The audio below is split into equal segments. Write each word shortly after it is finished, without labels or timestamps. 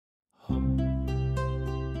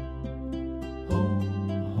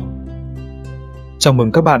Chào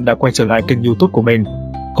mừng các bạn đã quay trở lại kênh YouTube của mình.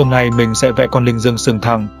 Hôm nay mình sẽ vẽ con linh dương sừng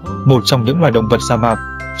thẳng, một trong những loài động vật sa mạc.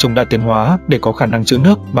 Chúng đã tiến hóa để có khả năng trữ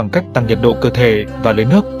nước bằng cách tăng nhiệt độ cơ thể và lấy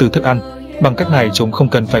nước từ thức ăn. Bằng cách này chúng không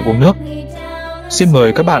cần phải uống nước. Xin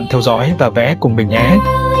mời các bạn theo dõi và vẽ cùng mình nhé.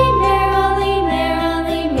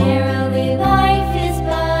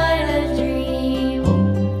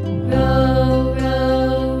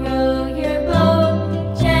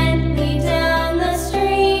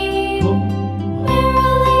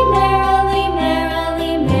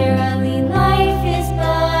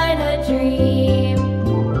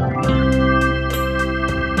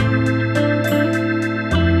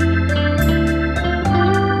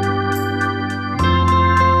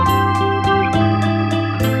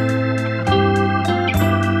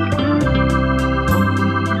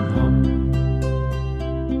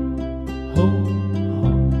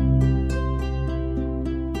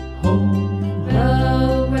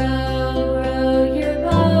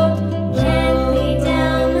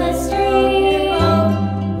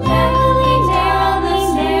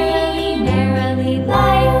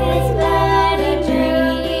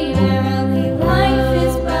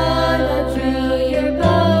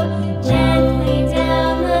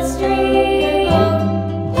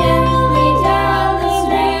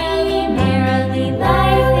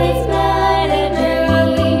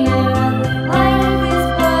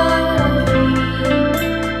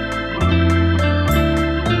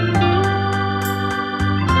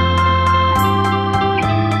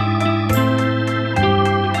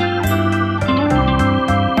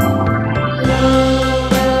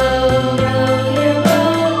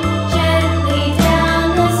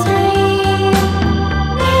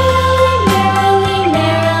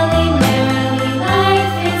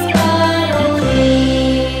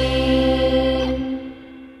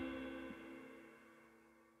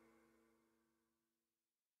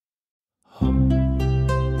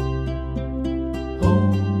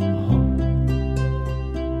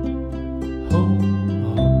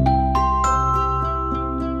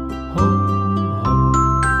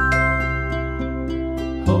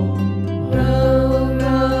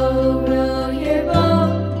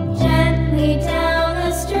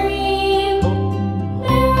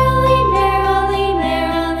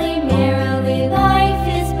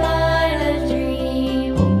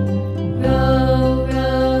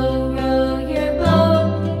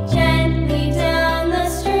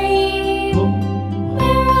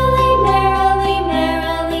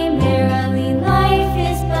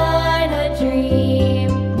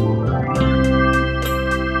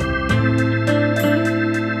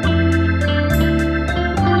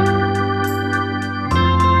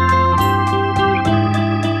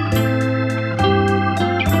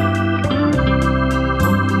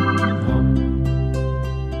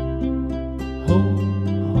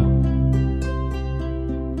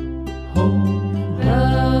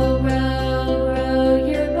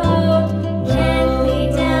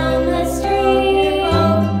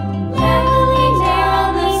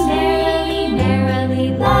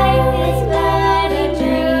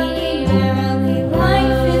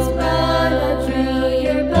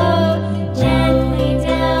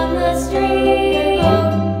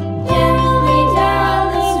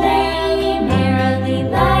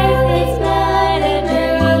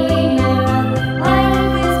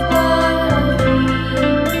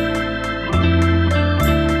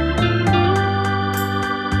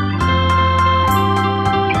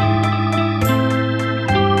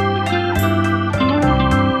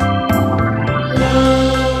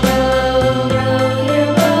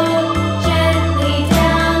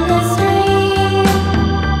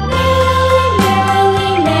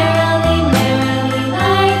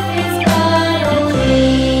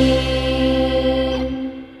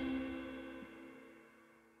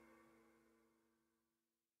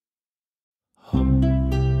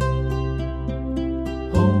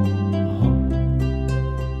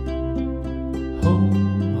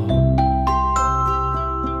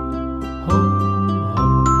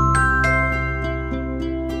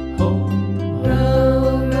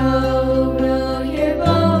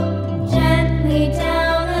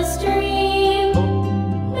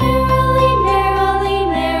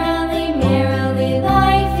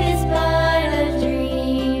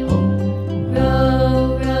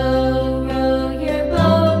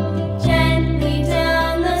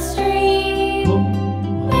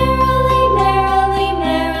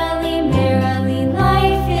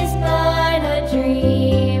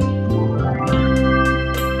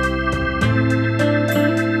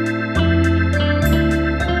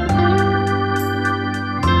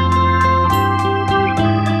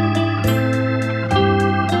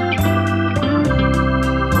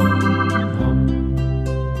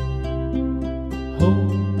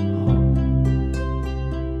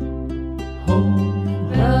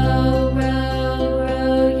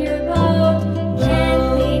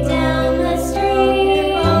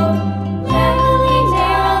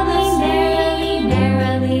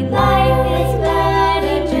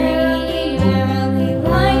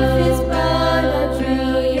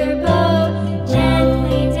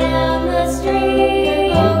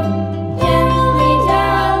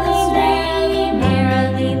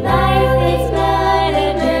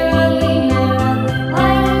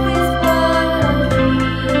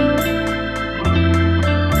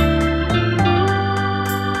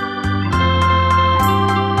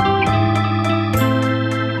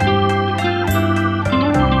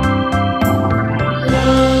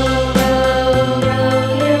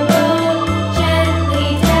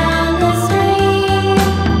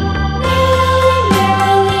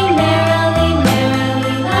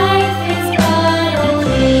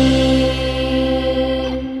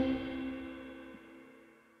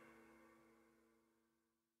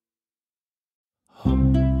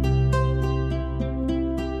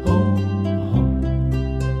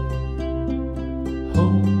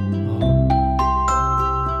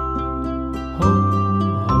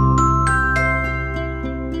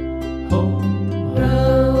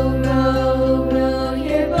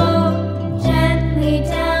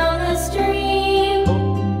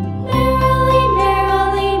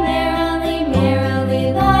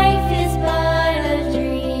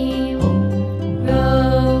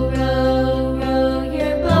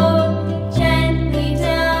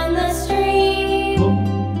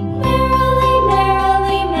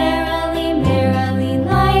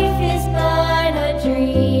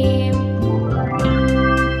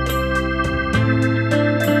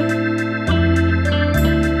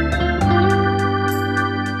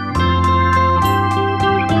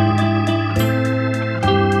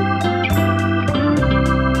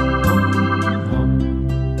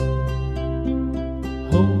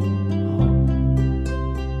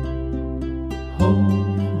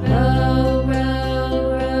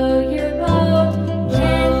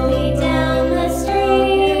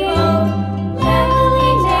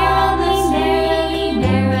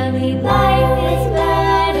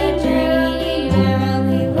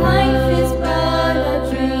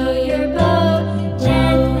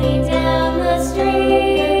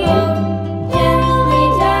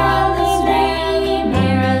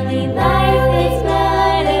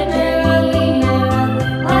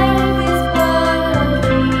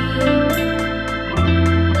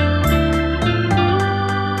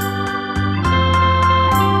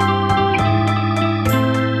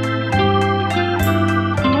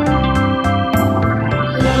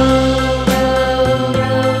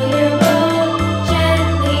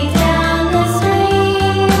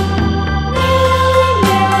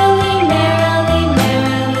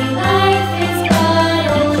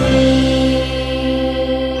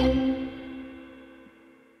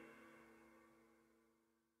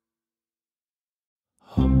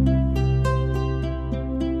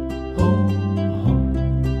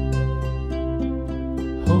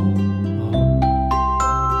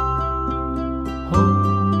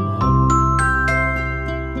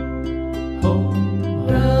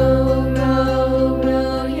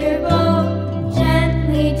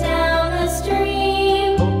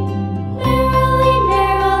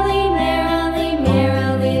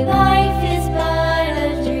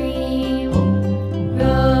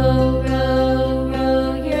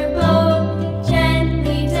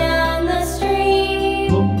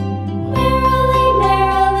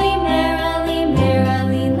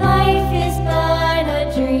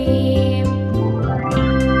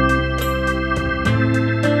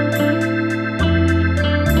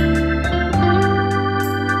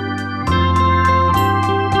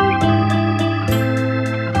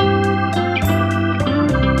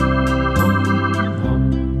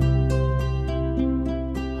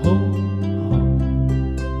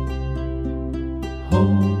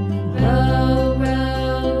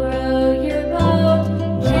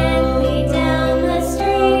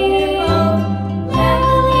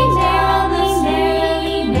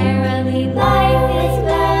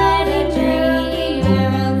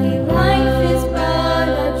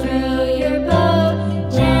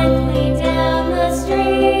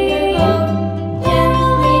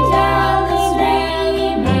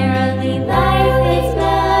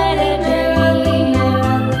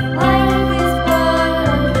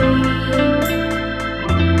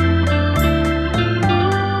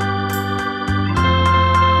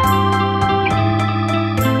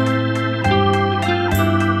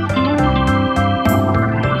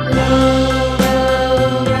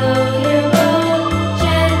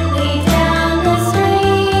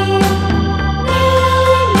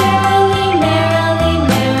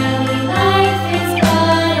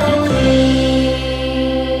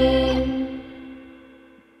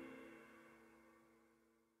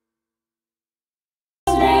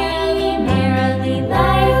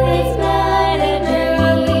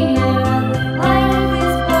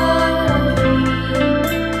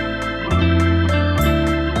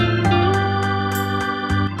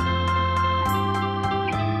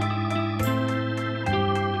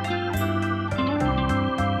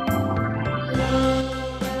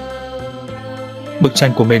 Bức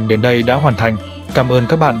tranh của mình đến đây đã hoàn thành. Cảm ơn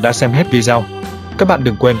các bạn đã xem hết video. Các bạn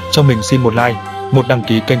đừng quên cho mình xin một like, một đăng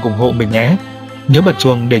ký kênh ủng hộ mình nhé. Nhớ bật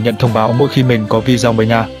chuông để nhận thông báo mỗi khi mình có video mới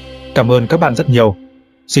nha. Cảm ơn các bạn rất nhiều.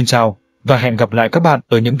 Xin chào và hẹn gặp lại các bạn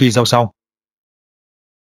ở những video sau.